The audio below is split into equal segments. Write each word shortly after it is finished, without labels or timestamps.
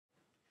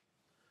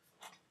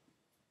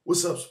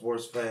What's up,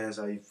 sports fans?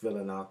 How you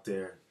feeling out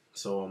there?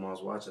 I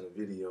was watching a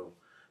video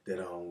that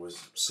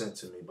was sent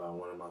to me by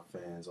one of my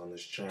fans on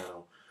this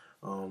channel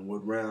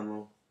with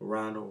Rajon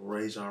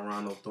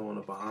Rondo throwing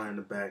a behind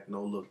the back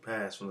no look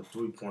pass from the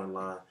 3-point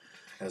line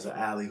as an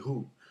alley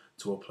hoop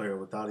to a player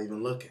without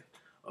even looking.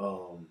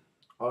 All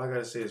I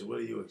gotta say is, what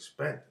do you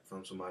expect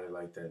from somebody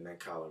like that in that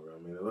caliber? I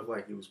mean, it looked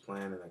like he was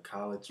playing in a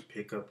college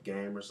pickup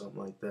game or something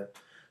like that.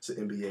 It's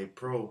an NBA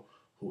pro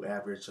who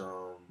averaged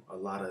a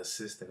lot of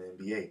assists in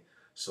the NBA.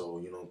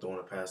 So, throwing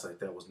a pass like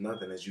that was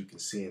nothing, as you can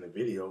see in the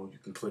video. You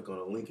can click on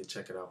a link and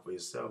check it out for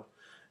yourself.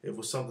 It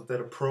was something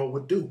that a pro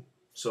would do.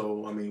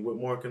 So, I mean, what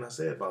more can I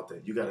say about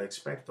that? You got to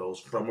expect those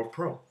from a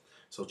pro.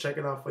 So check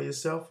it out for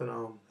yourself and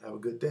have a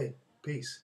good day. Peace.